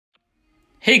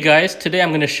Hey guys, today I'm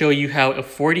going to show you how a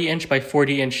 40-inch by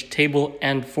 40-inch table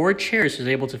and 4 chairs is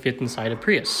able to fit inside a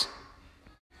Prius.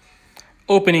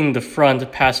 Opening the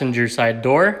front passenger side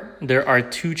door, there are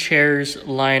 2 chairs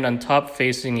lying on top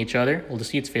facing each other, well the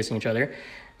seats facing each other,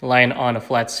 lying on a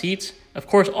flat seat. Of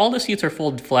course, all the seats are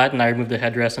folded flat and I removed the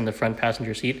headrest and the front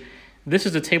passenger seat. This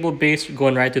is the table base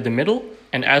going right through the middle,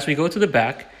 and as we go to the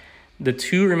back, the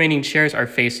 2 remaining chairs are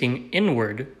facing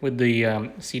inward with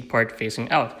the seat part facing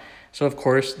out. So of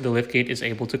course, the liftgate is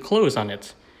able to close on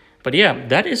it. But yeah,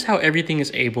 that is how everything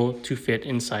is able to fit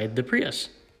inside the Prius.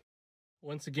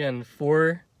 Once again,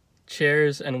 4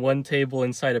 chairs and 1 table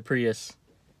inside a Prius.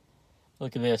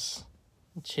 Look at this.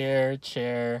 Chair,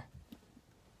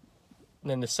 and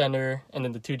then the center, and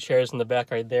then the 2 chairs in the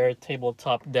back right there.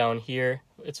 Tabletop down here.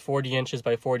 It's 40 inches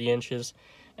by 40 inches.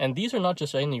 And these are not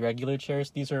just any regular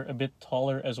chairs. These are a bit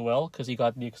taller as well because you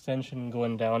got the extension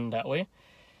going down that way.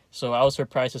 So I was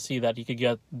surprised to see that you could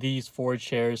get these 4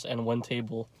 chairs and 1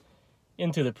 table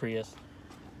into the Prius.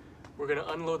 We're going to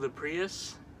unload the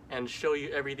Prius and show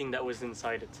you everything that was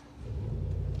inside it.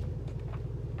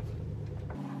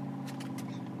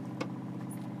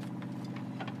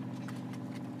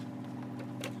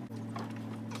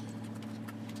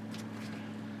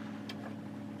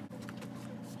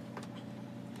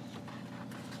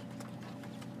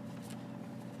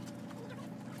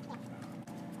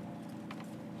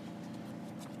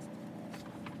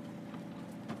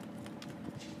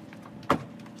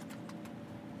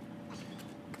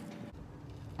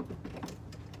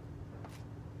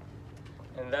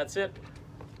 And that's it.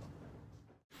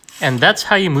 And that's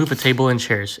how you move a table and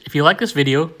chairs. If you like this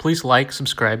video, please like,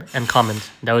 subscribe, and comment.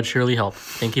 That would surely help.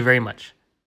 Thank you very much.